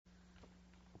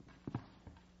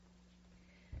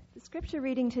The scripture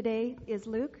reading today is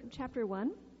Luke chapter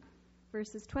 1,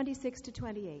 verses 26 to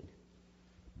 28.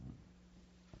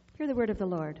 Hear the word of the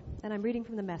Lord, and I'm reading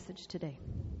from the Message today.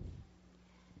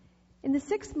 In the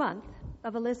 6th month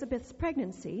of Elizabeth's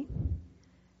pregnancy,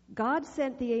 God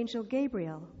sent the angel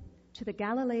Gabriel to the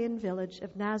Galilean village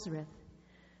of Nazareth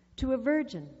to a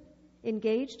virgin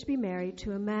engaged to be married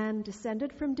to a man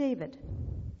descended from David.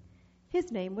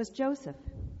 His name was Joseph,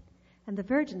 and the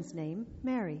virgin's name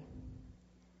Mary.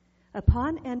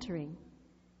 Upon entering,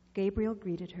 Gabriel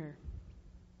greeted her.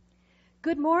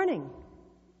 "Good morning.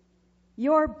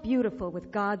 You're beautiful with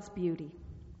God's beauty,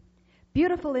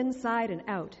 beautiful inside and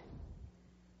out.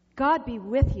 God be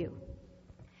with you."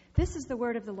 This is the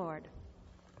word of the Lord.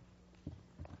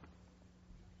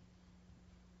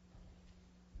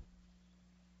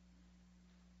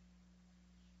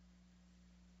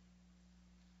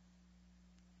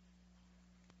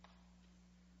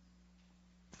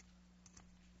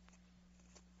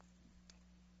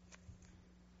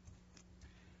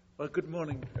 Well, good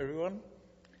morning, everyone.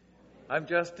 I'm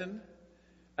Justin,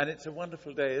 and it's a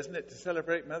wonderful day, isn't it, to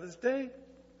celebrate Mother's Day?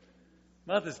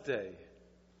 Mother's Day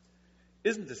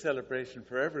isn't a celebration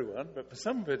for everyone, but for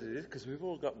some of it is, because we've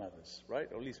all got mothers, right?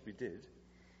 Or at least we did.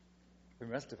 We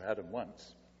must have had them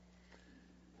once.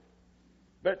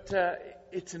 But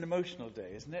it's an emotional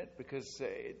day, isn't it? Because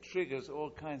it triggers all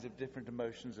kinds of different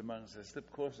emotions amongst us.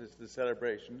 Of course, it's the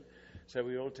celebration, so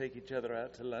we all take each other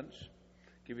out to lunch,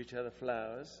 give each other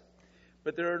flowers.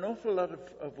 But there are an awful lot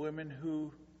of women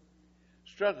who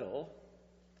struggle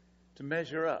to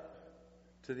measure up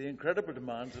to the incredible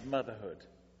demands of motherhood.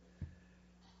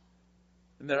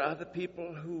 And there are other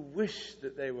people who wish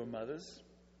that they were mothers,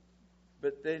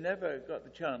 but they never got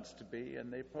the chance to be,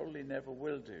 and they probably never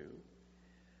will do.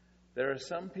 There are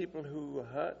some people who were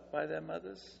hurt by their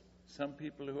mothers, some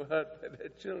people who were hurt by their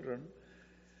children,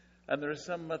 and there are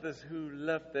some mothers who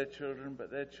love their children, but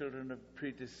their children have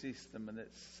predeceased them, and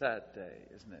it's a sad day,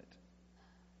 isn't it?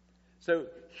 So,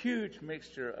 huge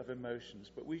mixture of emotions,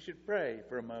 but we should pray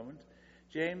for a moment.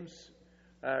 James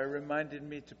reminded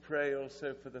me to pray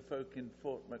also for the folk in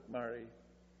Fort McMurray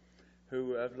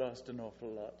who have lost an awful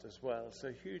lot as well.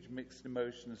 So, huge mixed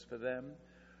emotions for them,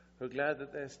 who are glad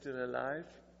that they're still alive,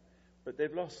 but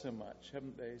they've lost so much,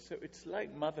 haven't they? So, it's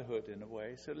like motherhood in a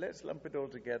way. So, let's lump it all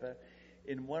together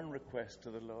in one request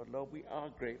to the Lord. Lord, we are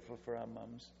grateful for our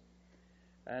mums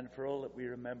and for all that we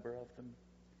remember of them,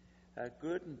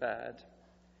 good and bad,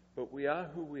 but we are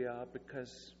who we are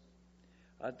because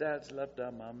our dads loved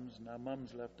our mums and our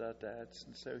mums loved our dads,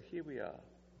 and so here we are.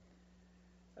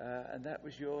 And that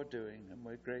was your doing, and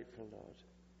we're grateful, Lord,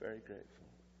 very grateful.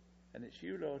 And it's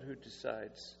you, Lord, who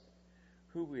decides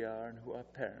who we are and who our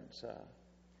parents are,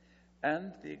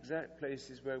 and the exact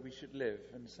places where we should live.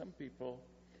 And some people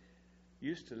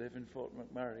used to live in Fort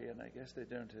McMurray, and I guess they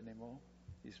don't anymore,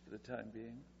 at least for the time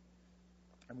being.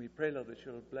 And we pray, Lord, that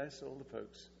you'll bless all the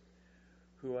folks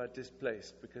who are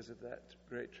displaced because of that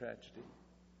great tragedy,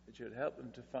 that you'll help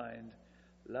them to find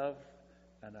love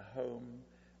and a home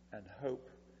and hope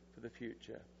for the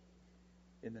future.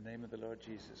 In the name of the Lord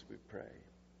Jesus, we pray.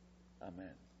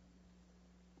 Amen.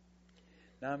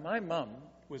 Now, my mum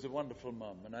was a wonderful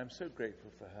mum, and I'm so grateful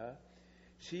for her.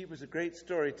 She was a great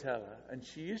storyteller, and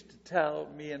she used to tell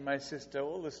me and my sister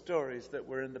all the stories that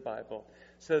were in the Bible,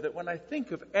 so that when I think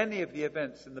of any of the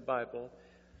events in the Bible,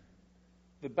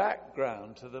 the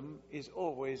background to them is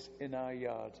always in our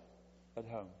yard at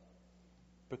home,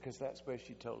 because that's where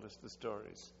she told us the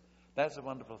stories. That's a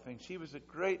wonderful thing. She was a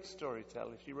great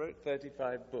storyteller. She wrote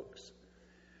 35 books,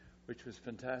 which was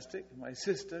fantastic. My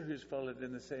sister, who's followed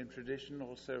in the same tradition,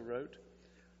 also wrote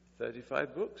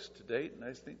 35 books to date, and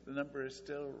I think the number is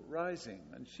still rising.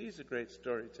 And she's a great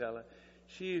storyteller.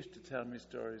 She used to tell me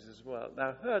stories as well.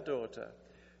 Now, her daughter,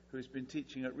 who's been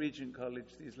teaching at Regent College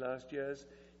these last years,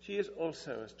 she is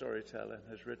also a storyteller and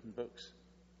has written books.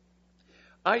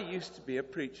 I used to be a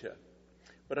preacher,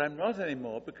 but I'm not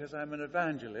anymore because I'm an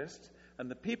evangelist, and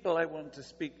the people I want to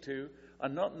speak to are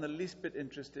not in the least bit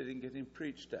interested in getting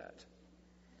preached at.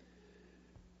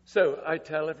 So I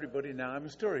tell everybody now I'm a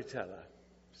storyteller.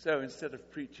 So instead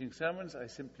of preaching sermons, I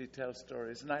simply tell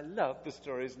stories. And I love the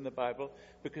stories in the Bible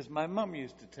because my mum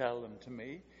used to tell them to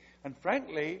me. And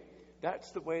frankly,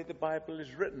 that's the way the Bible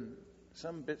is written.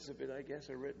 Some bits of it, I guess,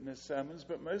 are written as sermons,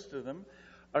 but most of them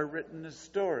are written as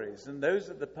stories. And those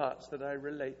are the parts that I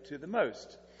relate to the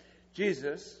most.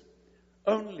 Jesus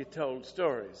only told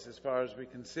stories, as far as we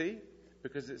can see,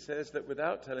 because it says that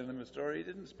without telling them a story, he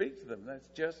didn't speak to them. That's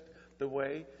just the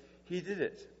way he did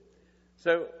it.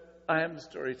 So I am a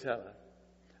storyteller.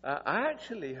 I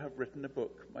actually have written a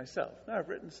book myself. Now, I've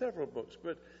written several books,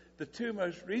 but the two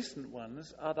most recent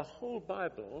ones are the whole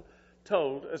Bible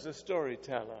told as a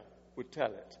storyteller would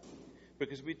tell it.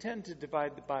 Because we tend to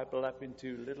divide the Bible up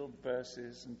into little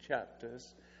verses and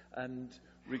chapters and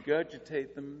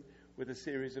regurgitate them with a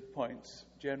series of points,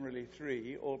 generally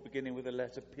 3, all beginning with the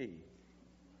letter P,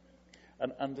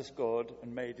 and underscored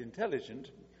and made intelligent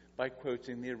by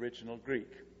quoting the original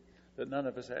Greek that none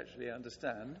of us actually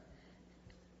understand.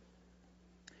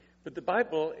 But the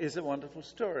Bible is a wonderful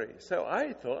story. So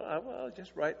I thought, I'll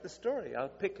just write the story. I'll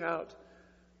pick out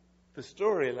the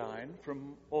storyline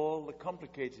from all the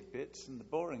complicated bits and the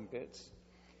boring bits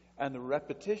and the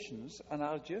repetitions, and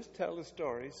I'll just tell the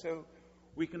story so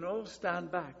we can all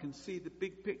stand back and see the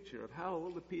big picture of how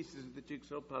all the pieces of the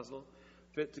jigsaw puzzle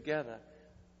fit together.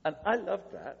 And I love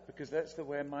that because that's the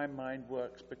way my mind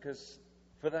works, because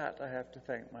for that I have to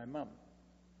thank my mum.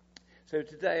 So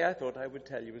today I thought I would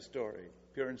tell you a story,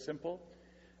 pure and simple.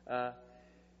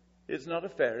 It's not a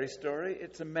fairy story,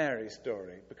 it's a Mary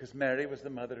story, because Mary was the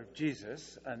mother of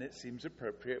Jesus, and it seems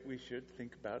appropriate we should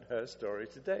think about her story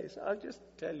today. So I'll just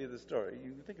tell you the story.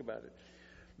 You can think about it.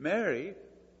 Mary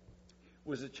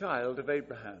was a child of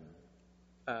Abraham.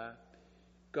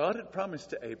 God had promised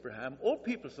to Abraham, all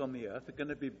peoples on the earth are going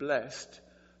to be blessed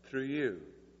through you.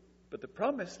 But the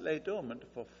promise lay dormant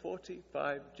for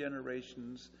 45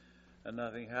 generations, and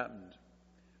nothing happened.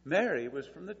 Mary was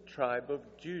from the tribe of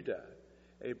Judah,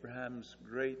 Abraham's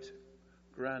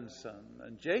great-grandson,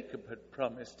 and Jacob had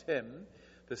promised him,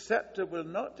 the scepter will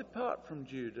not depart from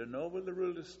Judah, nor will the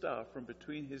ruler's staff from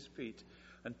between his feet,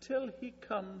 until he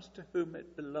comes to whom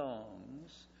it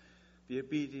belongs. The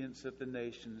obedience of the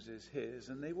nations is his.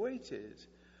 And they waited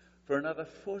for another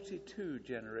 42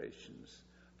 generations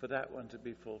for that one to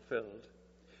be fulfilled.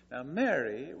 Now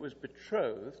Mary was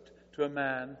betrothed to a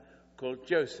man called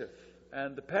Joseph,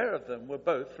 and the pair of them were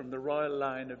both from the royal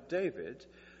line of David,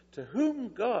 to whom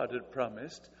God had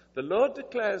promised, the Lord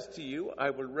declares to you, I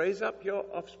will raise up your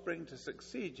offspring to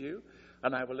succeed you,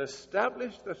 and I will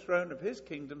establish the throne of his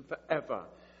kingdom forever.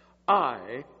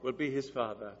 I will be his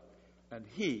father, and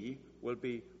he will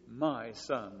be my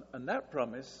son. And that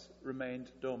promise remained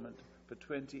dormant for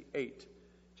 28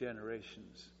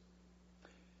 generations.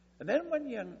 And then one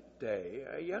young day,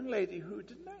 a young lady who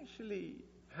didn't actually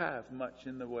have much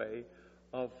in the way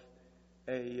of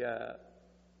an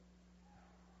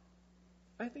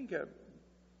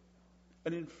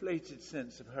inflated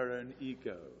sense of her own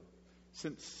ego,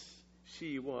 since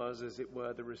she was, as it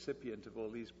were, the recipient of all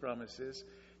these promises,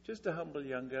 just a humble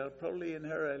young girl, probably in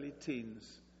her early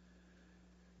teens,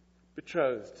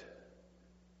 betrothed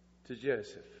to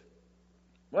Joseph.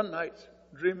 One night,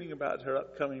 dreaming about her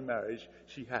upcoming marriage,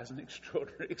 she has an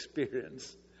extraordinary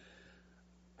experience.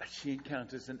 She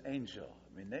encounters an angel.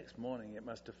 I mean, next morning it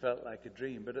must have felt like a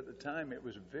dream, but at the time it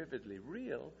was vividly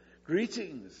real.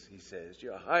 Greetings, he says,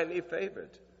 you're highly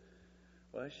favored.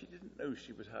 Well, she didn't know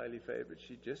she was highly favored.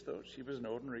 She just thought she was an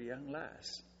ordinary young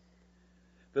lass.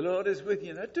 The Lord is with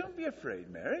you. Now, don't be afraid,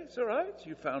 Mary. It's all right.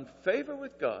 You found favor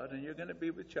with God, and you're going to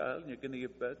be with child, and you're going to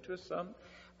give birth to a son,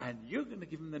 and you're going to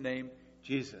give him the name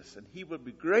Jesus. And he will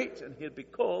be great, and he'll be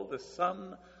called the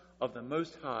Son of the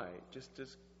Most High, just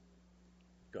as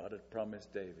God had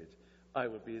promised David. I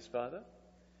will be his father,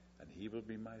 and he will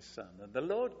be my son. And the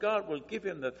Lord God will give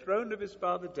him the throne of his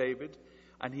father David,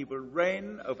 and he will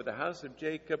reign over the house of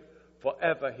Jacob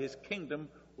forever. His kingdom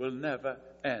will never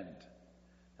end.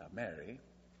 Now, Mary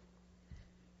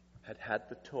had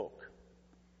the talk.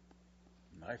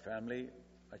 In my family,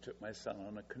 I took my son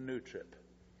on a canoe trip.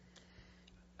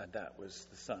 And that was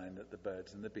the sign that the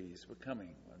birds and the bees were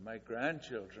coming. When my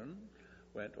grandchildren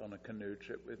went on a canoe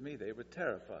trip with me, they were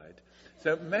terrified.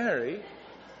 So Mary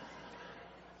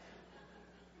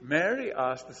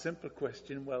asked the simple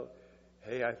question, well,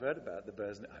 hey, I've heard about the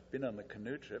birds, and I've been on the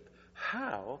canoe trip.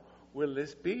 How will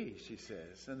this be, she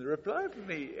says. And the reply from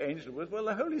the angel was, well,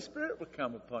 the Holy Spirit will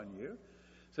come upon you.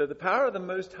 So the power of the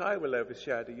Most High will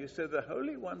overshadow you. So the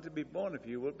Holy One to be born of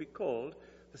you will be called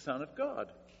the Son of God.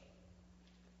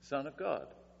 Son of God.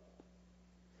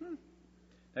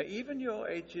 Now, even your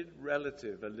aged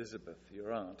relative, Elizabeth,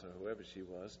 your aunt, or whoever she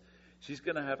was, she's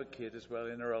going to have a kid as well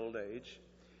in her old age.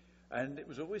 And it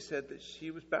was always said that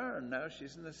she was barren. Now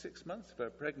she's in the 6 months of her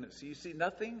pregnancy. You see,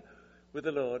 nothing with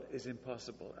the Lord is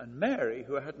impossible. And Mary,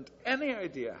 who hadn't any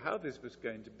idea how this was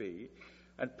going to be,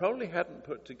 and probably hadn't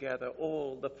put together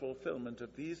all the fulfillment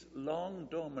of these long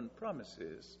dormant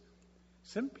promises,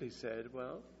 simply said,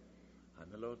 well, I'm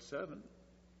the Lord's servant.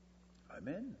 I'm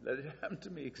in. Let it happen to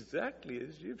me exactly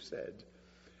as you've said.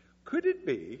 Could it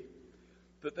be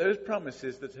that those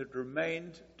promises that had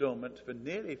remained dormant for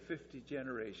nearly 50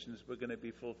 generations were going to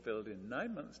be fulfilled in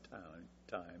 9 months'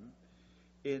 time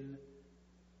in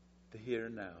the here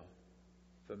and now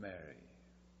for Mary.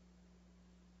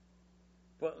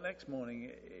 Well, next morning,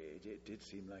 it did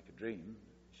seem like a dream.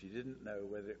 She didn't know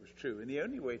whether it was true. And the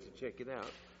only way to check it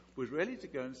out was really to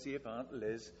go and see if Aunt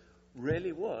Liz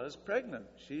really was pregnant.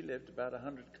 She lived about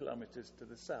 100 kilometers to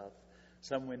the south,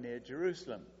 somewhere near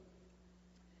Jerusalem.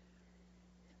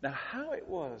 Now, how it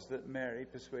was that Mary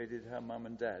persuaded her mum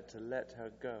and dad to let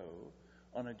her go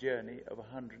on a journey of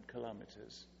 100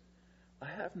 kilometers, I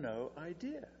have no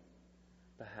idea.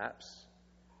 Perhaps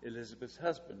Elizabeth's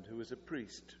husband, who was a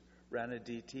priest, ran a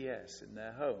DTS in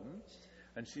their home,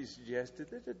 and she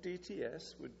suggested that a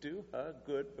DTS would do her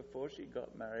good before she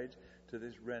got married to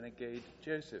this renegade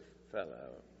Joseph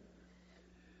fellow.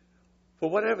 For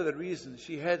whatever the reason,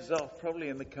 she heads off, probably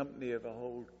in the company of a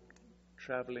whole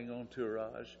traveling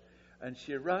entourage, and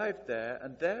she arrived there,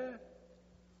 and there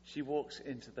she walks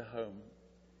into the home,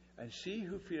 and she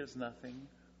who feels nothing,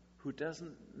 who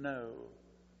doesn't know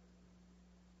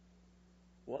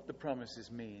what the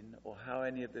promises mean or how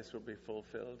any of this will be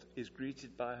fulfilled, is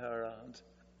greeted by her aunt.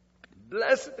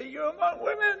 Blessed are you among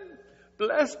women.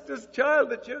 Blessed is the child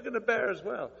that you're going to bear as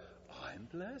well. Oh, I'm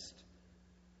blessed.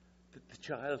 The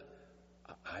child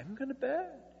I'm going to bear?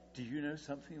 Do you know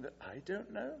something that I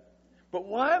don't know? But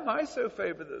why am I so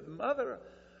favored that the mother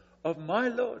of my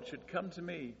Lord should come to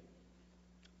me?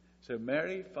 So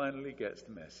Mary finally gets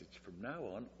the message. From now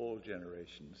on, all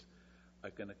generations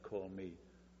are going to call me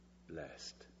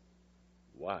blessed.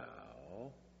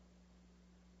 Wow.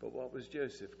 But what was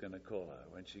Joseph going to call her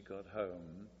when she got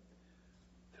home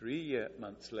 3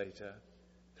 months later,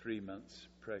 3 months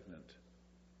pregnant?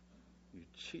 You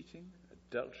cheating,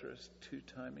 adulterous,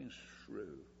 two-timing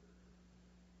shrew.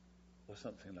 Or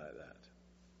something like that.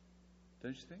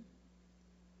 Don't you think?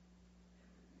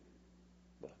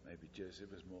 Well, maybe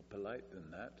Joseph was more polite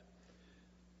than that.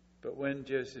 But when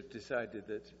Joseph decided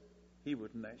that he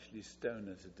wouldn't actually stone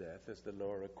her to death as the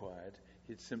law required,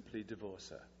 he'd simply divorce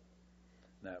her.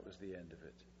 And that was the end of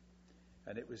it.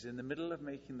 And it was in the middle of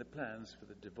making the plans for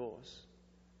the divorce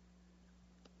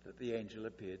that the angel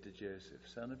appeared to Joseph.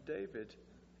 Son of David,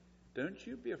 don't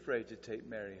you be afraid to take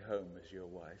Mary home as your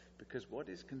wife, because what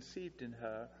is conceived in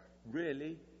her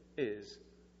really is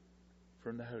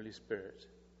from the Holy Spirit.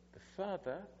 The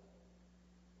Father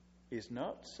is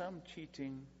not some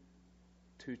cheating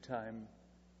two-time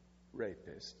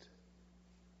rapist.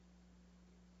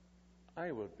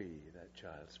 I will be that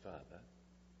child's father,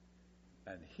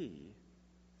 and he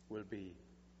will be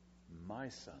my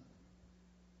son.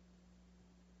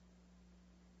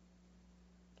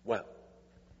 Well,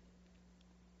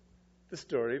 the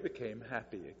story became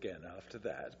happy again after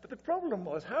that. But the problem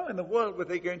was, how in the world were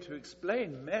they going to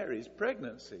explain Mary's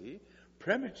pregnancy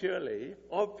prematurely,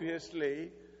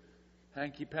 obviously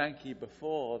hanky-panky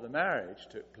before the marriage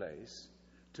took place,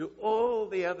 to all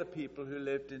the other people who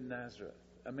lived in Nazareth?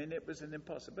 I mean, it was an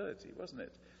impossibility, wasn't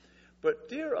it? But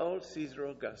dear old Caesar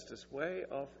Augustus, way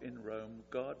off in Rome,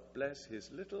 God bless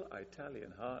his little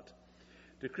Italian heart,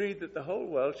 decreed that the whole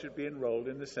world should be enrolled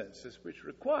in the census, which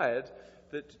required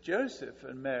that Joseph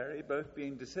and Mary, both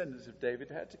being descendants of David,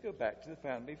 had to go back to the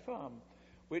family farm,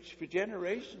 which for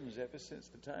generations, ever since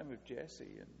the time of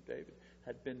Jesse and David,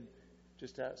 had been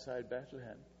just outside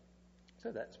Bethlehem.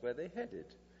 So that's where they headed.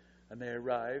 And they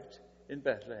arrived in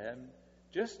Bethlehem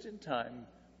just in time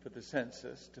for the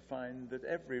census, to find that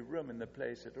every room in the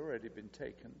place had already been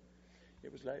taken.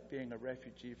 It was like being a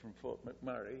refugee from Fort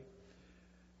McMurray.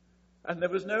 And there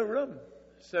was no room.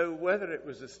 So whether it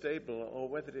was a stable or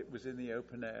whether it was in the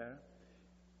open air,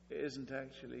 it isn't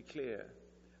actually clear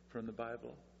from the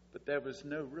Bible. But there was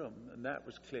no room, and that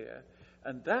was clear.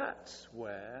 And that's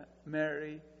where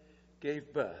Mary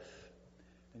gave birth.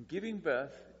 And giving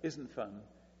birth isn't fun,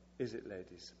 is it,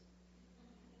 ladies?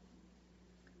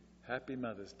 Happy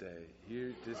Mother's Day.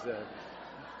 You deserve it.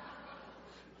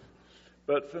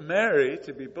 But for Mary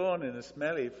to be born in a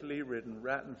smelly, flea-ridden,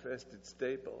 rat-infested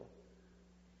stable,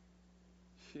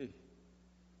 she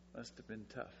must have been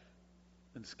tough.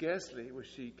 And scarcely was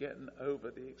she getting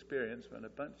over the experience when a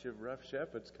bunch of rough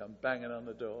shepherds come banging on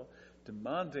the door,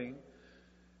 demanding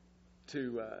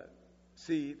to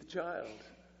see the child.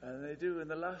 And they do, and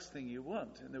the last thing you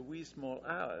want in the wee small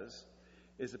hours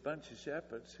is a bunch of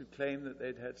shepherds who claim that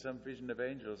they'd had some vision of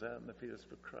angels out in the fields,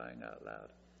 for crying out loud.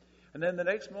 And then the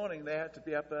next morning they had to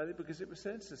be up early because it was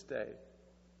census day.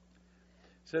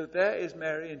 So there is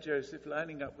Mary and Joseph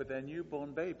lining up with their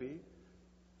newborn baby,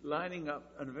 lining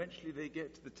up, and eventually they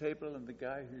get to the table, and the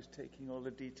guy who's taking all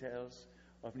the details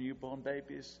of newborn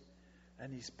babies,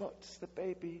 And he spots the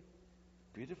baby.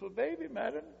 Beautiful baby,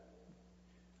 madam.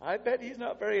 I bet he's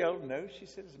not very old. No, she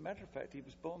said, as a matter of fact, he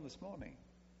was born this morning.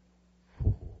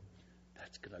 Whew,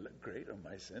 that's going to look great on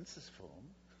my census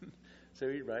form. So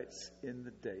he writes in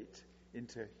the date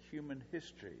into human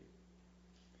history.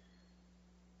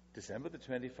 December the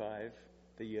 25,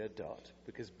 the year dot,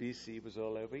 because BC was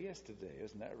all over yesterday,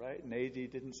 isn't that right? And AD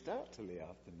didn't start till the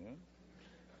afternoon.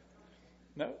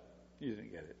 No? You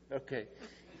didn't get it. Okay.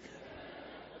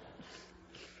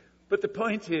 But the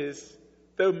point is,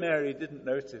 though Mary didn't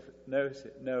know it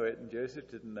and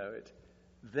Joseph didn't know it,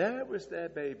 there was their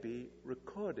baby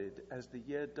recorded as the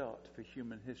year dot for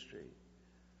human history.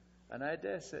 And I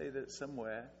dare say that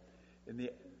somewhere in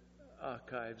the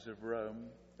archives of Rome,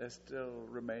 there still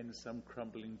remains some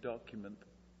crumbling document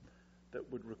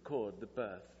that would record the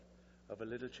birth of a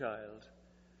little child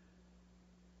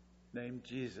named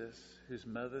Jesus, whose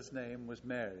mother's name was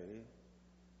Mary,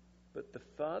 but the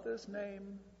father's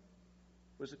name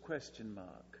was a question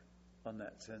mark on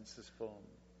that census form.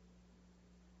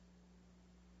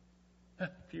 A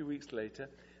few weeks later,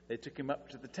 they took him up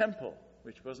to the temple,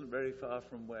 which wasn't very far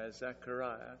from where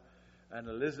Zachariah and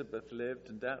Elizabeth lived,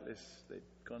 and doubtless they'd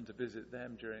gone to visit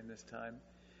them during this time.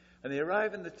 And they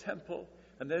arrive in the temple,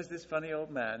 and there's this funny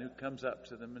old man who comes up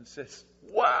to them and says,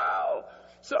 "Wow,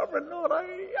 Sovereign Lord,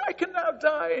 I can now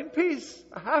die in peace,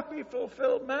 a happy,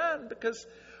 fulfilled man, because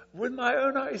with my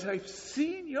own eyes I've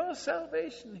seen your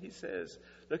salvation," he says,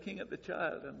 looking at the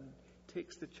child, and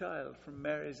takes the child from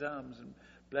Mary's arms and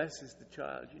blesses the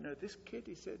child. You know, this kid,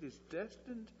 he said, is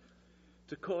destined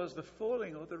to cause the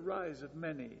falling or the rise of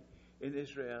many in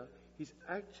Israel. He's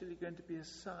actually going to be a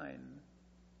sign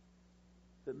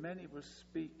that many will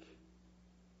speak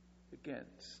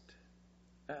against.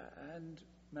 And,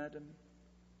 madam,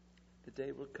 the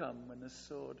day will come when a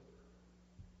sword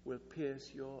will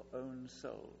pierce your own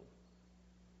soul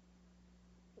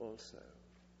also.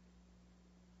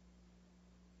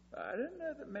 I don't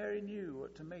know that Mary knew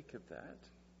what to make of that,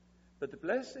 but the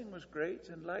blessing was great,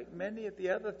 and like many of the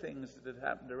other things that had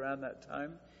happened around that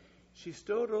time, she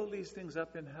stored all these things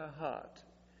up in her heart.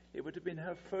 It would have been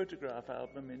her photograph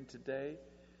album in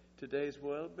today's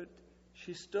world, but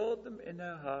she stored them in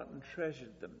her heart and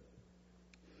treasured them.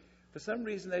 For some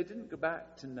reason, they didn't go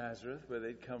back to Nazareth, where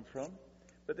they'd come from,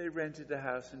 but they rented a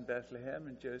house in Bethlehem,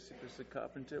 and Joseph was the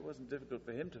carpenter. It wasn't difficult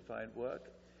for him to find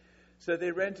work. So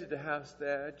they rented a house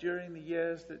there during the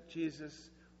years that Jesus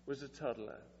was a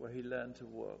toddler, where he learned to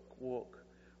walk,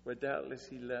 where doubtless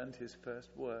he learned his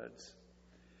first words.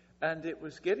 And it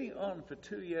was getting on for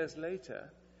 2 years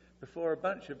later before a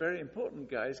bunch of very important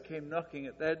guys came knocking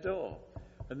at their door.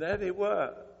 And there they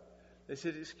were. They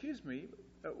said, "Excuse me,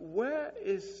 where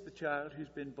is the child who's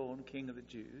been born King of the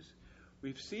Jews?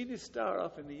 We've seen his star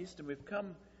off in the east and we've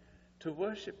come to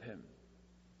worship him."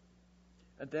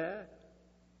 And there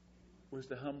was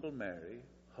the humble Mary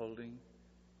holding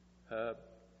her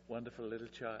wonderful little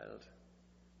child.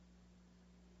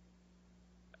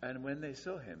 And when they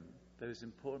saw him, those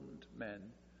important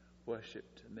men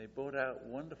worshipped, and they brought out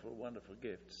wonderful, wonderful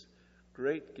gifts.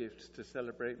 Great gifts to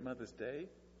celebrate Mother's Day.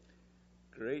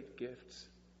 Great gifts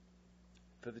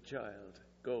for the child.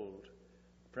 Gold,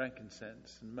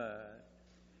 frankincense, and myrrh.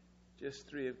 Just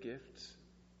 3 of gifts.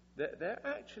 There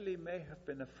actually may have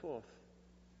been a 4th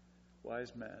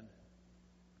wise man.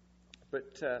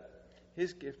 But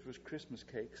his gift was Christmas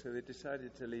cake, so they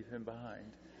decided to leave him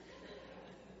behind.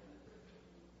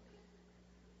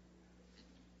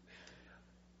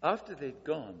 After they'd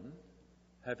gone,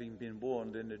 having been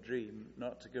warned in a dream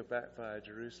not to go back via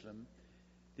Jerusalem,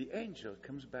 the angel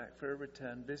comes back for a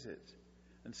return visit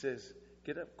and says,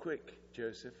 "Get up quick,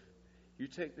 Joseph. You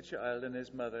take the child and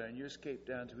his mother and you escape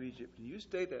down to Egypt, and you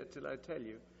stay there till I tell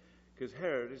you, because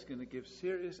Herod is going to give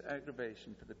serious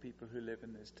aggravation for the people who live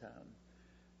in this town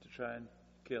to try and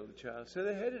kill the child." So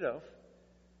they headed off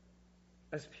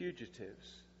as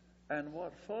fugitives. And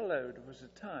what followed was a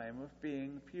time of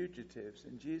being fugitives.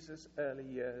 In Jesus' early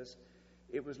years,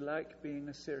 it was like being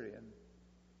a Syrian.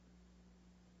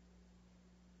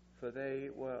 For they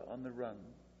were on the run,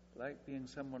 like being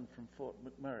someone from Fort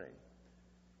McMurray.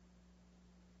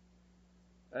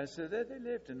 So there they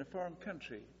lived in a foreign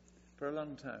country for a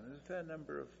long time. There's a fair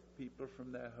number of people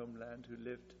from their homeland who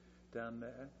lived down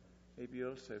there, maybe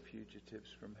also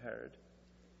fugitives from Herod.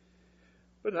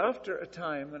 But after a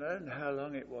time, and I don't know how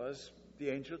long it was, the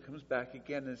angel comes back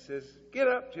again and says, "Get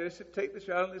up, Joseph, take the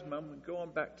child and his mum and go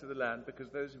on back to the land,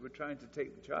 because those who were trying to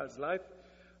take the child's life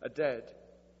are dead."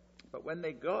 But when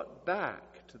they got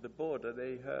back to the border,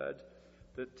 they heard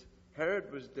that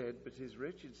Herod was dead, but his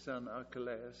wretched son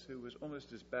Archelaus, who was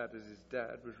almost as bad as his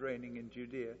dad, was reigning in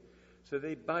Judea. So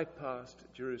they bypassed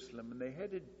Jerusalem and they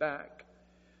headed back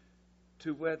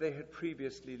to where they had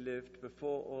previously lived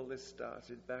before all this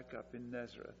started, back up in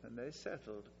Nazareth. And they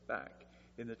settled back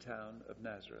in the town of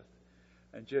Nazareth.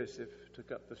 And Joseph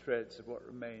took up the threads of what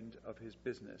remained of his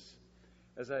business,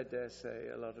 as I dare say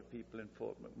a lot of people in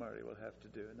Fort McMurray will have to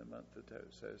do in a month or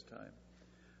so's time.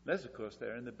 Unless, of course,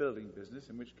 they're in the building business,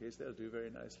 in which case they'll do very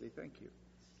nicely, thank you.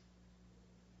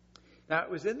 Now, it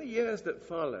was in the years that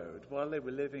followed, while they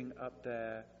were living up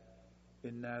there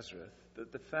in Nazareth,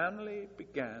 that the family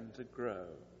began to grow.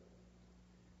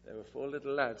 There were 4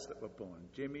 little lads that were born: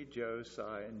 Jimmy, Joe, Si,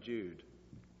 and Jude.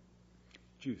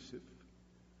 Joseph,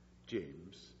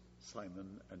 James,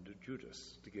 Simon, and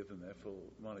Judas, to give them their full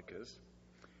monikers,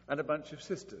 and a bunch of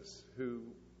sisters who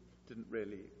didn't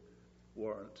really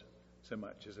warrant so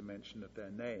much as a mention of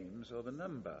their names or the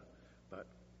number, but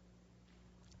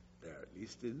they're at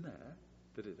least in there,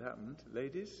 that it happened.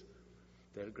 Ladies,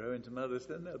 they'll grow into mothers,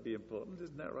 then they'll be important,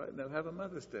 isn't that right? And they'll have a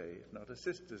Mother's Day, if not a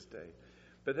Sister's Day.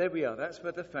 But there we are, that's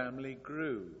where the family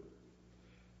grew.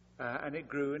 And it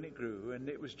grew and it grew, and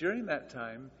it was during that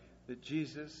time that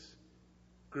Jesus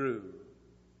grew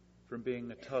from being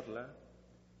a toddler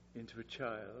into a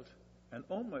child and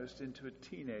almost into a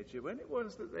teenager, when it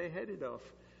was that they headed off,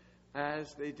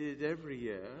 as they did every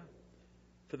year,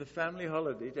 for the family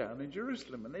holiday down in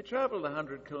Jerusalem. And they traveled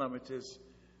 100 kilometers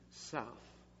south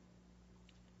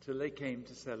till they came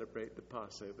to celebrate the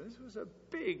Passover. This was a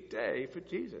big day for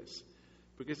Jesus,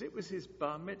 because it was his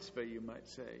bar mitzvah, you might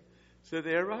say. So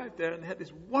they arrived there and had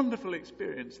this wonderful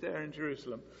experience there in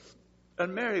Jerusalem.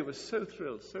 And Mary was so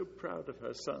thrilled, so proud of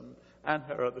her son and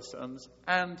her other sons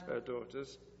and her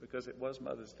daughters, because it was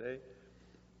Mother's Day.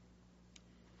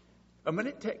 And when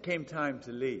it came time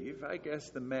to leave, I guess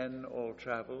the men all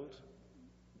traveled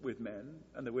with men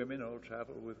and the women all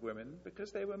traveled with women,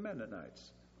 because they were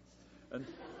Mennonites. And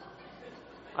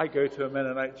I go to a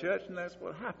Mennonite church, and that's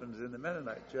what happens in the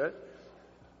Mennonite church.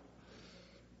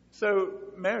 So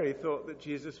Mary thought that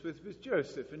Jesus was with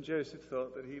Joseph, and Joseph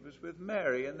thought that he was with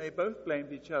Mary, and they both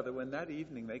blamed each other when that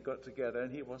evening they got together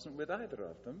and he wasn't with either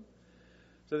of them.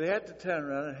 So they had to turn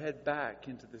around and head back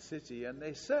into the city, and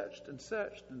they searched and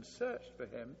searched and searched for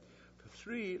him for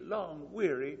 3 long,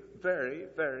 weary, very,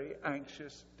 very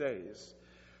anxious days.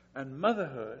 And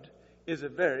motherhood is a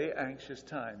very anxious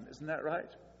time, isn't that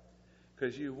right?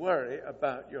 Because you worry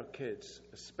about your kids,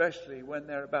 especially when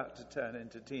they're about to turn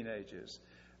into teenagers,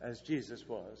 as Jesus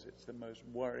was. It's the most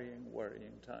worrying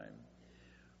time.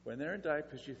 When they're in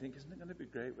diapers, you think, isn't it going to be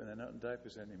great when they're not in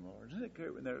diapers anymore? Isn't it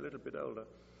great when they're a little bit older?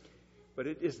 But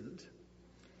it isn't.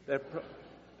 Their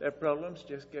problems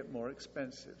just get more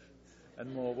expensive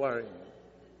and more worrying.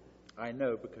 I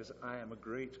know, because I am a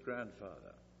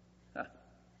great-grandfather.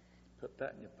 Put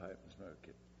that in your pipe and smoke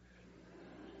it.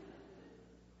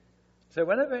 So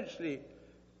when eventually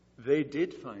they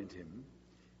did find him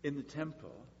in the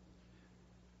temple,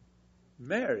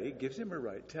 Mary gives him a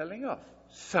right telling off.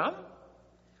 Son,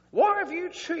 why have you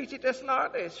treated us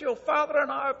like this? Your father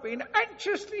and I have been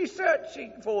anxiously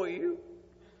searching for you.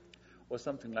 Or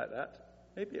something like that.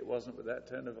 Maybe it wasn't with that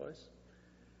tone of voice.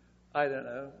 I don't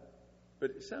know.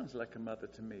 But it sounds like a mother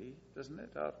to me, doesn't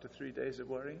it, after 3 days of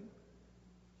worrying?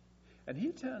 And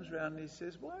he turns around and he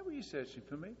says, why were you searching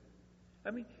for me?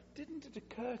 I mean, didn't it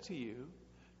occur to you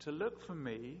to look for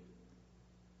me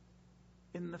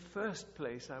in the first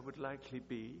place I would likely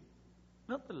be,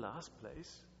 not the last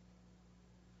place?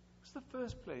 It's the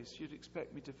first place you'd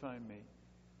expect me to find me,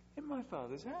 in my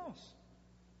Father's house.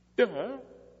 Duh!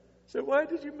 So why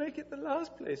did you make it the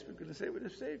last place? We're going to say it would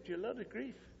have saved you a lot of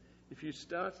grief if you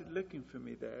started looking for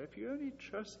me there, if you only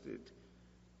trusted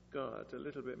God a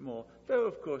little bit more. Though,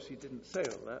 of course, he didn't say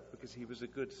all that, because he was a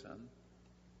good son.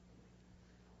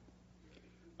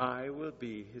 I will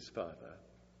be his father,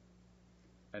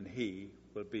 and he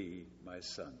will be my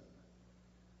son.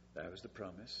 That was the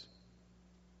promise.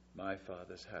 My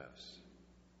Father's house.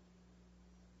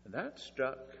 And that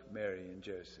struck Mary and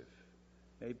Joseph,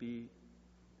 maybe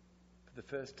for the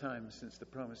first time since the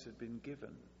promise had been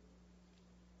given,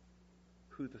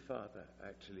 who the Father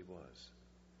actually was.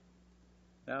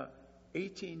 Now,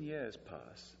 18 years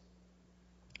pass.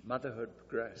 Motherhood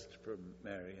progressed from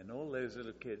Mary, and all those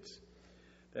little kids,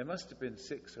 there must have been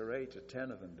 6 or 8 or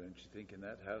 10 of them, don't you think, in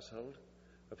that household,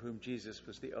 of whom Jesus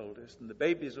was the oldest. And the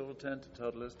babies all turned to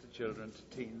toddlers, to children,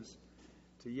 to teens,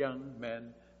 to young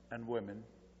men and women.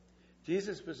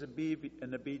 Jesus was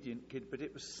an obedient kid, but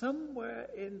it was somewhere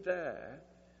in there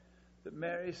that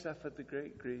Mary suffered the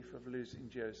great grief of losing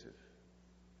Joseph.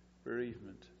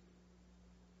 Bereavement.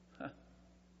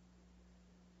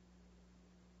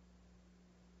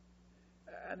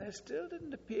 And there still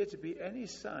didn't appear to be any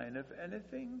sign of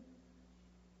anything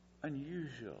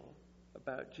unusual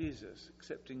about Jesus,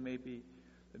 excepting maybe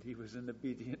that he was an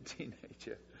obedient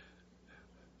teenager.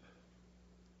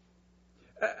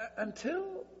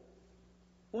 Until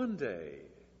one day,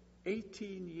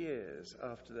 18 years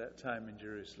after that time in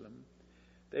Jerusalem,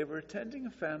 they were attending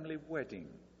a family wedding.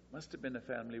 Must have been a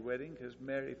family wedding because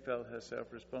Mary felt herself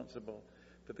responsible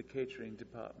for the catering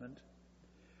department.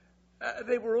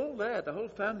 They were all there. The whole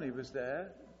family was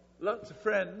there. Lots of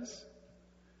friends.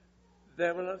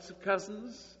 There were lots of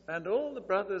cousins. And all the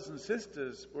brothers and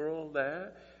sisters were all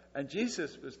there. And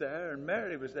Jesus was there. And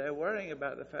Mary was there worrying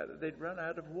about the fact that they'd run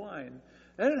out of wine.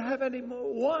 They don't have any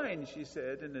more wine, she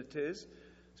said in a tiz,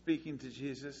 speaking to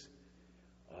Jesus.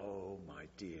 Oh, my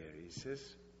dear, he says.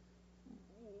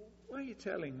 Why are you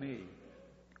telling me?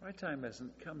 My time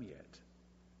hasn't come yet.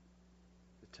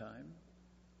 The time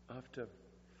after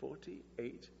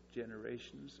 48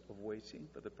 generations of waiting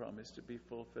for the promise to be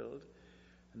fulfilled,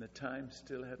 and the time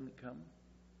still hadn't come.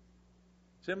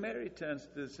 So Mary turns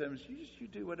to the servants, you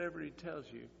do whatever he tells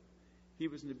you. He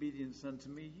was an obedient son to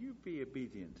me, you be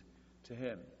obedient to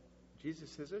him. Jesus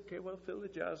says, okay, well, fill the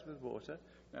jars with water,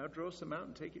 now draw some out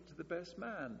and take it to the best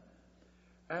man.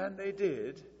 And they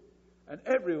did, and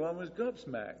everyone was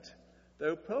gobsmacked.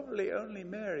 Though probably only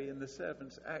Mary and the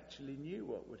servants actually knew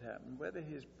what would happen. Whether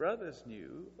his brothers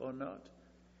knew or not,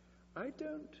 I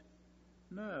don't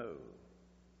know.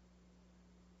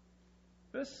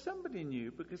 But somebody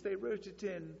knew because they wrote it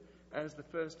in as the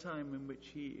first time in which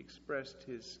he expressed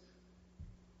his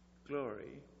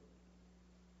glory.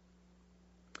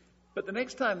 But the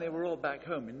next time they were all back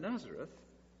home in Nazareth,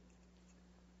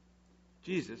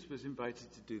 Jesus was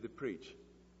invited to do the preach,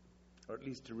 or at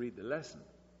least to read the lesson.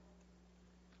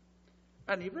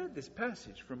 And he read this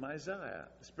passage from Isaiah.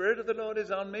 The Spirit of the Lord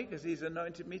is on me because he's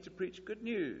anointed me to preach good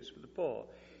news for the poor.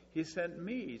 He sent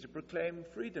me to proclaim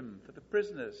freedom for the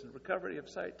prisoners and recovery of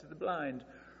sight to the blind,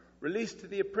 release to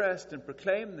the oppressed, and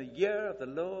proclaim the year of the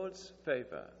Lord's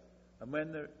favor. And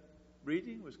when the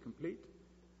reading was complete,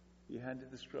 he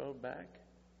handed the scroll back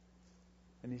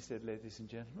and he said, ladies and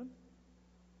gentlemen,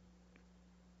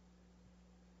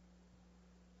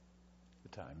 the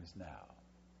time is now.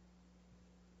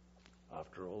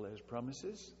 After all those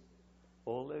promises,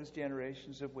 all those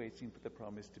generations of waiting for the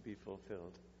promise to be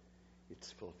fulfilled,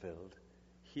 it's fulfilled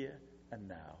here and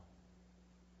now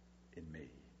in me.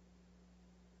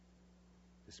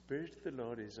 The Spirit of the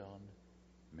Lord is on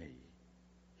me.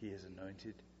 He has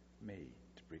anointed me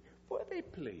to preach. Were they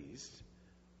pleased?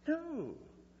 No.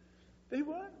 They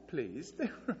weren't pleased. They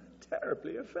were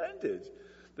terribly offended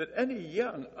that any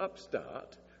young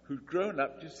upstart who'd grown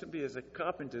up just simply as a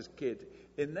carpenter's kid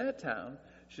in their town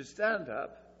should stand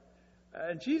up.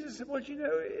 And Jesus said, well, you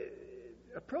know,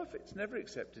 a prophet's never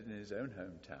accepted in his own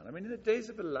hometown. I mean, in the days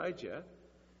of Elijah,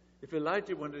 if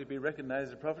Elijah wanted to be recognized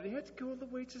as a prophet, he had to go all the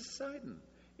way to Sidon,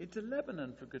 into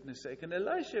Lebanon, for goodness sake. And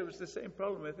Elisha was the same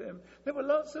problem with him. There were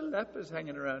lots of lepers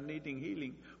hanging around needing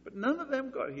healing, but none of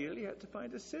them got healed. He had to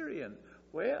find a Syrian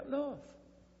way up north.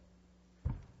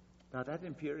 Now, that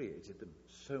infuriated them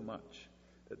so much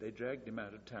that they dragged him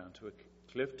out of town to a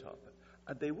cliff top.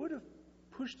 And they would have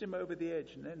pushed him over the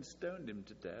edge and then stoned him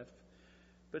to death.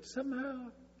 But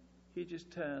somehow he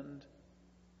just turned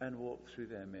and walked through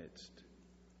their midst.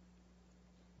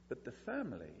 But the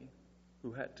family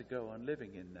who had to go on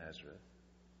living in Nazareth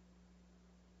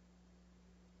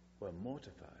were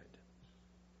mortified.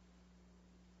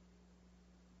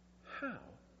 How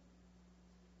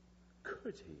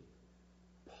could he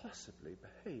possibly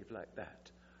behave like that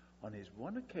on his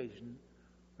one occasion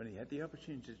when he had the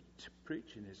opportunity to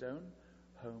preach in his own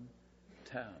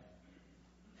hometown?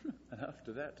 And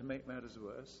after that, to make matters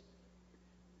worse,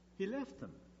 he left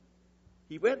them.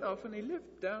 He went off and he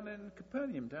lived down in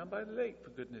Capernaum, down by the lake, for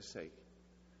goodness sake.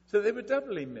 So they were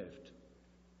doubly miffed.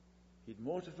 He'd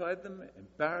mortified them,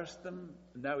 embarrassed them,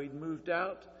 and now he'd moved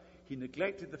out. He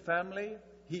neglected the family.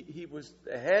 He was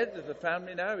the head of the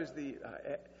family now. He's the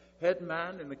head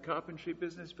man in the carpentry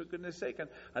business, for goodness sake.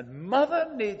 And mother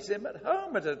needs him at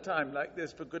home at a time like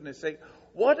this, for goodness sake.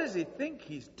 What does he think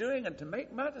he's doing? And to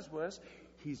make matters worse,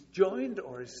 he's joined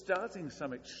or is starting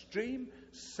some extreme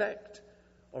sect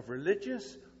of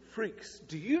religious freaks.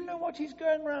 Do you know what he's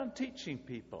going around teaching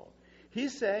people?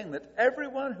 He's saying that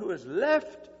everyone who has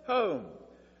left home,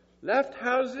 left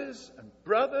houses and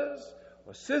brothers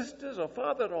or sisters or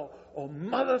father or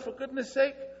mother, for goodness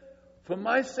sake, for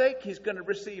my sake, he's going to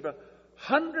receive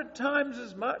 100 times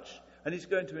as much and he's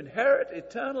going to inherit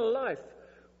eternal life.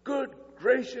 Good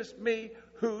gracious me,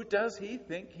 who does he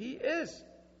think he is?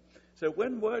 So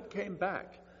when word came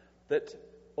back that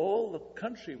all the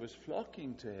country was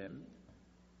flocking to him,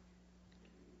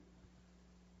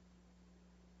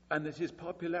 and that his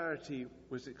popularity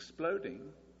was exploding,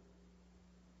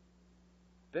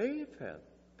 they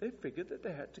figured that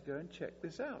they had to go and check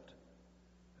this out.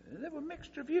 And there were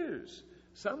mixed reviews.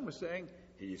 Some were saying,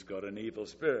 he's got an evil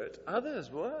spirit.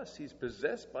 Others, worse, he's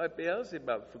possessed by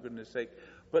Beelzebub, for goodness sake.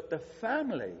 But the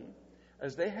family,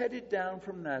 as they headed down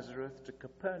from Nazareth to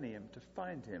Capernaum to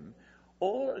find him,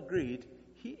 all agreed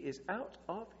he is out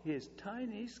of his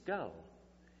tiny skull.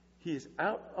 He is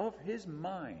out of his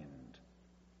mind.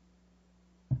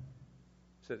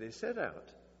 So they set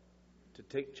out to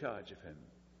take charge of him.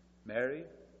 Mary,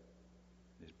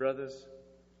 his brothers,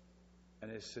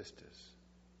 and his sisters.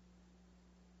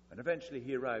 And eventually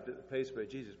he arrived at the place where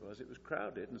Jesus was. It was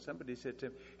crowded, and somebody said to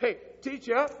him, "Hey,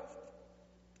 teacher,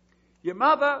 your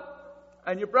mother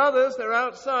and your brothers, they're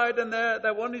outside and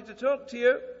they're wanting to talk to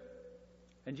you."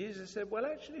 And Jesus said, "Well,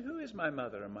 actually, who is my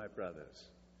mother and my brothers?"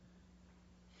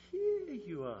 Here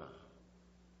you are.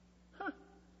 Huh.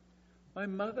 My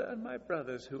mother and my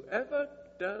brothers, whoever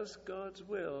does God's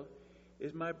will,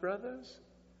 is my brothers,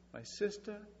 my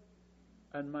sister,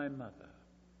 and my mother.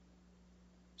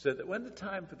 So that when the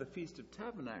time for the Feast of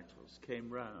Tabernacles came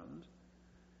round,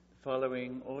 the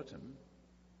following autumn,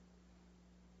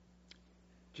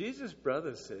 Jesus'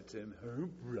 brothers said to him, "Oh,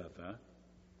 brother,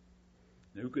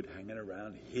 no good hanging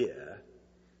around here.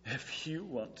 If you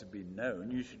want to be known,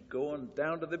 you should go on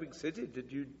down to the big city, to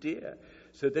Judea,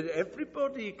 so that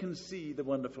everybody can see the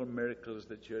wonderful miracles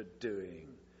that you're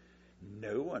doing.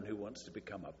 No one who wants to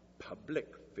become a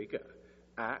public figure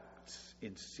acts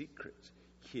in secret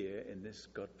here in this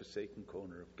God-forsaken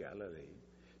corner of Galilee.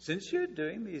 Since you're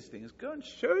doing these things, go and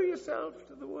show yourself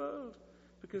to the world."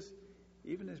 Because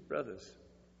even his brothers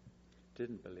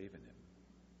didn't believe in him.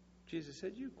 Jesus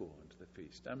said, "You go on to the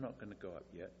feast. I'm not going to go up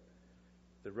yet.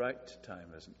 The right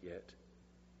time hasn't yet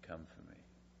come for me."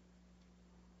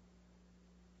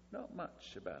 Not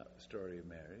much about the story of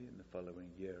Mary in the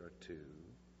following year or two.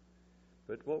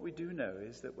 But what we do know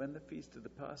is that when the feast of the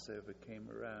Passover came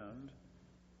around,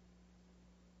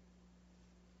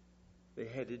 they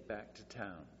headed back to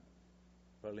town.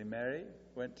 Probably Mary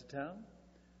went to town,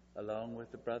 along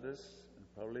with the brothers and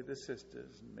probably the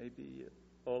sisters and maybe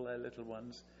all their little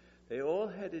ones. They all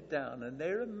headed down, and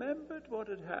they remembered what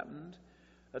had happened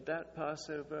at that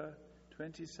Passover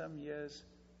 20-some years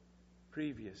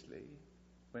previously,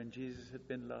 when Jesus had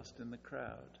been lost in the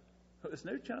crowd. But there's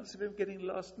no chance of him getting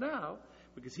lost now,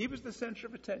 because he was the center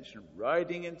of attention,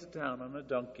 riding into town on a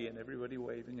donkey and everybody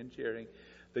waving and cheering.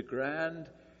 The grand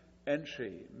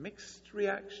entry, mixed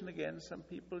reaction again, some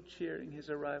people cheering his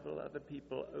arrival, other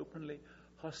people openly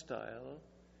hostile,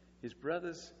 his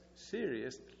brothers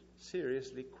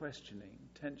seriously questioning,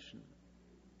 tension.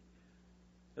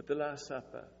 At the Last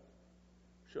Supper,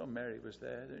 sure, Mary was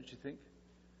there, don't you think?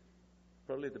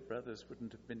 Probably the brothers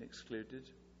wouldn't have been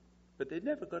excluded. But they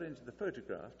never got into the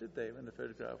photograph, did they, when the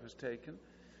photograph was taken?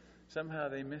 Somehow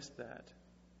they missed that.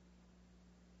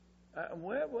 And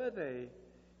where were they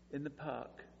in the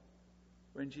park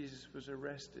when Jesus was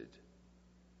arrested?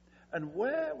 And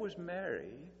where was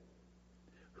Mary,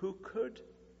 who could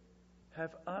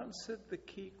have answered the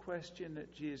key question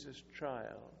at Jesus'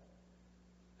 trial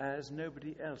as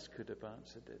nobody else could have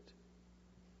answered it?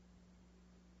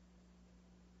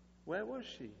 Where was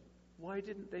she? Why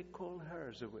didn't they call her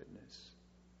as a witness?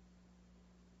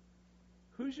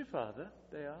 "Who's your father?"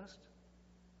 they asked.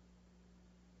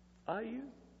 "Are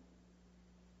you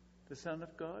the Son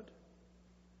of God?"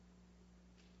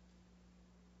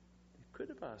 They could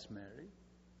have asked Mary.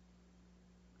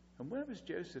 And where was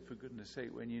Joseph, for goodness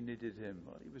sake, when you needed him?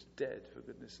 Well, he was dead, for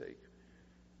goodness sake.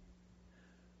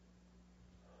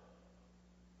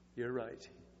 "You're right,"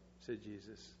 said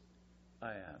Jesus.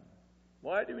 "I am.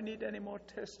 Why do we need any more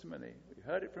testimony? We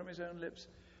heard it from his own lips,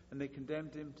 and they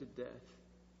condemned him to death."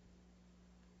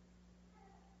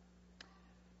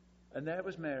 And there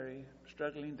was Mary,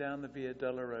 struggling down the Via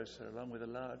Dolorosa, along with a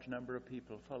large number of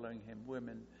people following him,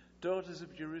 women, daughters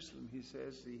of Jerusalem, he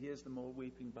says. He hears them all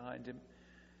weeping behind him.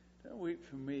 "Don't weep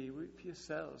for me, weep for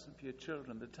yourselves and for your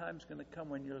children. The time's going to come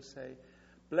when you'll say,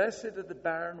 'Blessed are the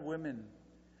barren women,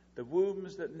 the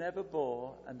wombs that never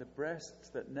bore, and the breasts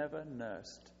that never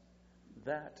nursed.'"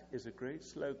 That is a great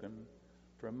slogan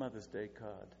for a Mother's Day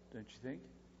card, don't you think?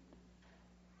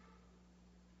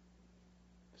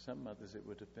 For some mothers it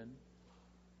would have been.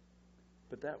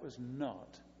 But that was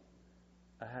not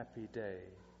a happy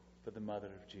day for the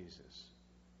mother of Jesus,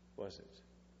 was it?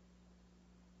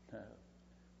 No.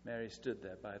 Mary stood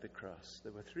there by the cross.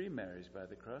 There were 3 Marys by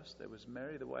the cross. There was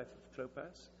Mary, the wife of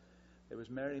Clopas. There was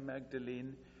Mary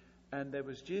Magdalene. And there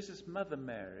was Jesus' mother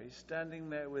Mary standing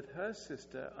there with her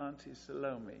sister, Auntie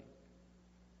Salome,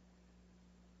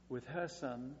 with her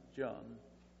son John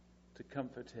to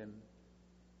comfort him.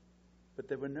 But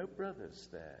there were no brothers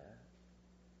there,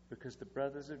 because the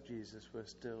brothers of Jesus were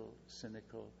still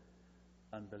cynical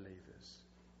unbelievers.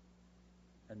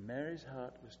 And Mary's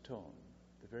heart was torn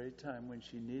the very time when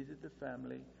she needed the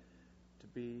family to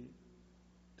be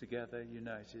together,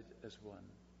 united as one.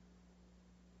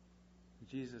 And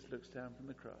Jesus looks down from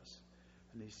the cross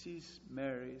and he sees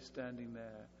Mary standing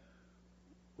there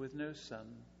with no son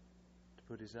to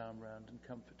put his arm round and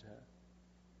comfort her.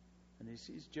 And he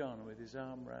sees John with his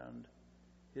arm round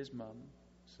his mum,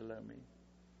 Salome.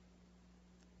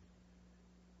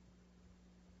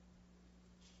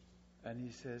 And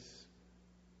he says,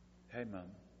 "Hey,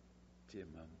 Mum, dear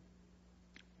Mum,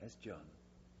 that's John.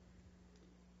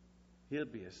 He'll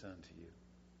be a son to you.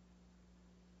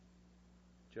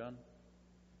 John,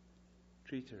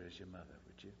 treat her as your mother,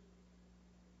 would you?"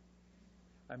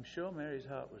 I'm sure Mary's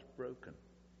heart was broken.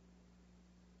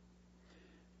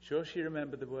 Sure, she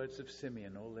remembered the words of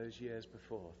Simeon all those years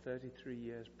before, 33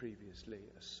 years previously.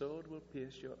 "A sword will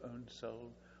pierce your own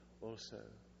soul also."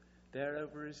 There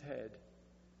over his head,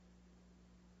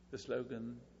 the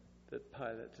slogan that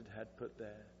Pilate had put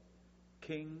there,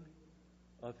 "King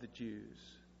of the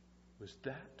Jews." Was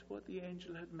that what the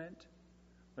angel had meant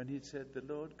when he'd said, "The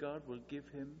Lord God will give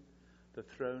him the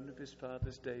throne of his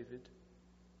father's David"?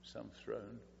 Some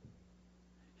throne.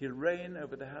 "He'll reign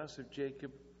over the house of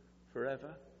Jacob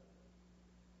forever."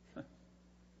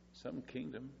 Some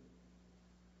kingdom.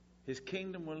 His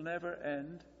kingdom will never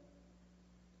end.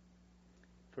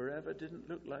 Forever didn't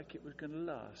look like it was going to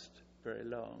last very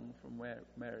long from where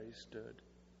Mary stood.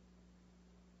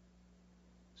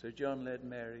 So John led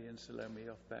Mary and Salome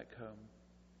off back home.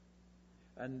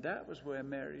 And that was where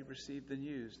Mary received the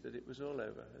news that it was all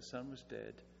over. Her son was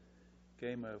dead.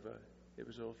 Game over. It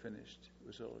was all finished. It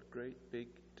was all a great, big,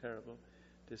 terrible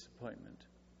disappointment.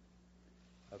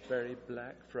 A very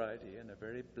black Friday and a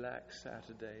very black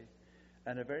Saturday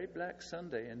and a very black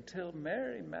Sunday, until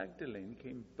Mary Magdalene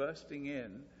came bursting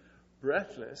in,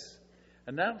 breathless,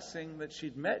 announcing that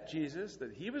she'd met Jesus,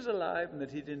 that he was alive, and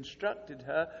that he'd instructed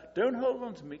her, "Don't hold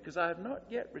on to me, because I have not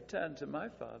yet returned to my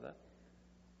Father.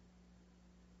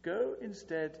 Go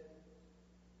instead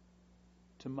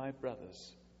to my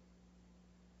brothers."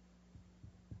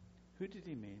 Who did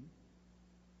he mean?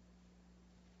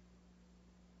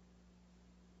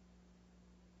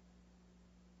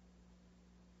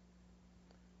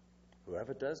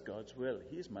 Whoever does God's will,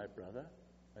 he's my brother,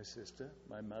 my sister,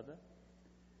 my mother.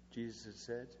 Jesus had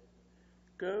said,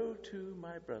 "Go to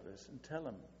my brothers and tell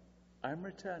them, I'm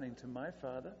returning to my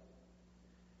Father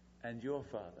and your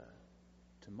Father,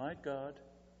 to my God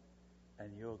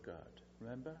and your God."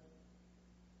 Remember?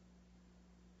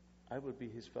 I will be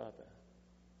his Father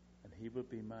and he will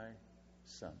be my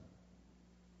Son.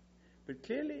 But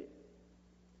clearly,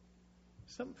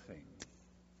 something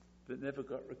that never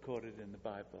got recorded in the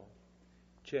Bible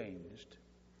changed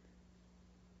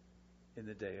in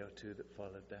the day or two that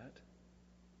followed that.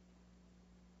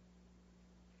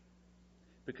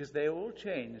 Because they all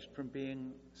changed from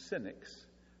being cynics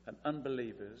and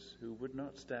unbelievers who would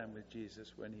not stand with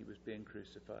Jesus when he was being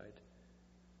crucified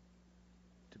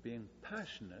to being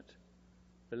passionate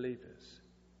believers.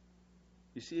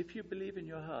 You see, if you believe in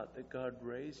your heart that God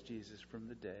raised Jesus from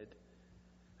the dead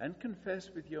and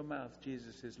confess with your mouth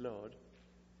Jesus is Lord,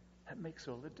 that makes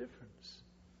all the difference.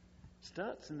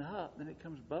 Starts in the heart, then it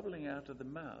comes bubbling out of the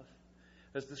mouth.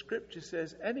 As the scripture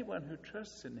says, anyone who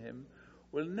trusts in him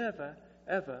will never,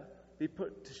 ever be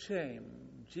put to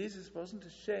shame. Jesus wasn't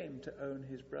ashamed to own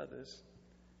his brothers.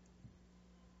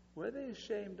 Were they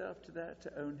ashamed after that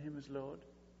to own him as Lord?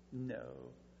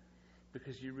 No,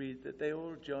 because you read that they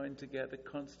all joined together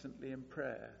constantly in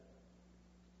prayer.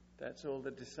 That's all the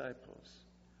disciples,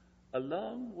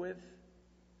 along with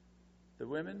the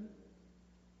women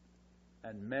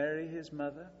and Mary, his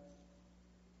mother,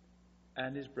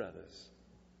 and his brothers.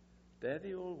 There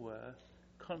they all were,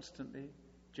 constantly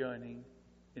joining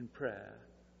in prayer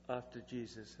after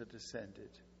Jesus had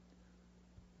ascended.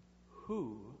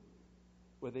 Who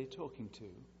were they talking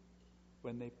to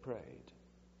when they prayed?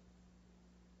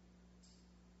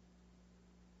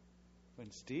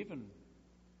 When Stephen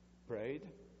prayed,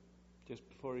 just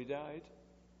before he died,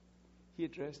 he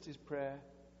addressed his prayer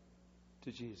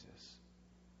to Jesus.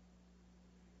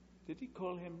 Did he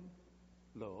call him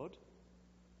Lord?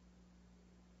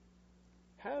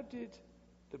 How did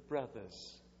the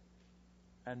brothers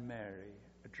and Mary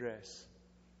address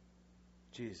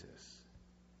Jesus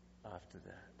after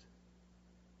that?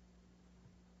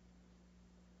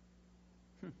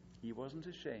 He wasn't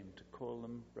ashamed to call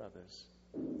them brothers.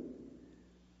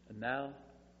 And now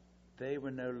they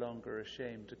were no longer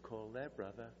ashamed to call their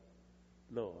brother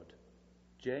Lord.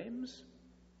 James,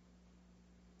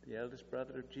 the eldest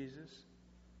brother of Jesus,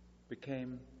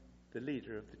 became the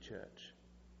leader of the church.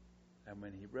 And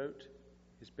when he wrote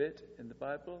his bit in the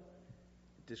Bible,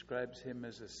 it describes him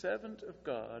as a servant of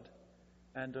God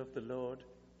and of the Lord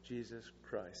Jesus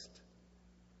Christ.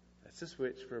 That's a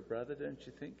switch for a brother, don't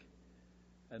you think?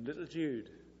 And little Jude,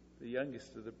 the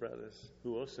youngest of the brothers,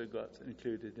 who also got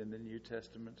included in the New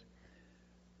Testament,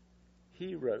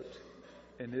 he wrote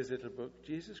in his little book,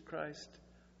 Jesus Christ,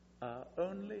 our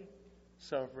only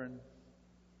sovereign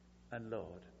and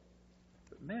Lord.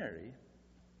 But Mary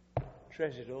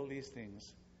treasured all these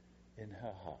things in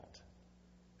her heart.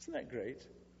 Isn't that great?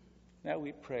 Now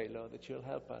we pray, Lord, that you'll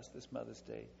help us this Mother's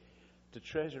Day to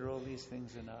treasure all these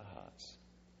things in our hearts.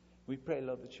 We pray,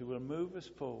 Lord, that you will move us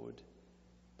forward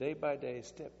day by day,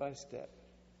 step by step,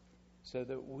 so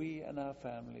that we and our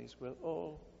families will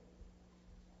all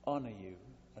honor you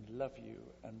and love you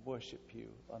and worship you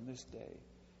on this day.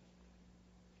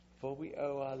 For we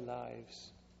owe our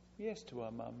lives, yes, to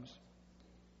our mums,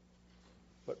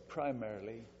 but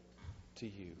primarily to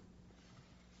you.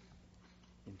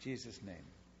 In Jesus' name.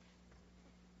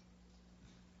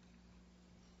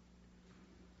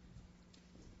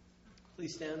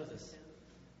 Please stand with us.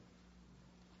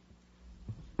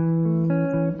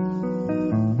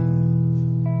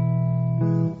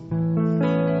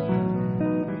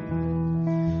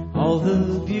 All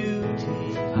the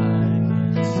beauty I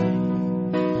can see,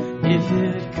 if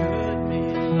it could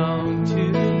belong to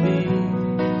me,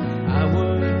 I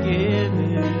would give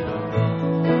it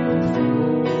all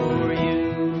for you.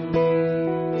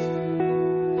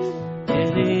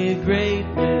 Any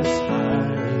greatness I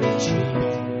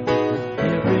achieve,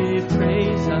 every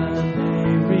praise I may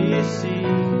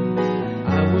receive,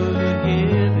 I would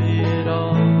give it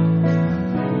all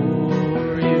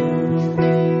for you.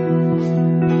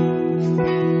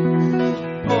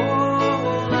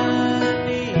 All I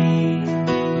need,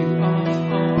 you are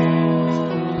all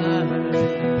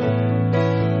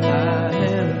I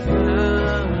have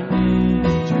found in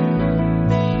you.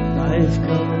 Life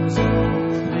comes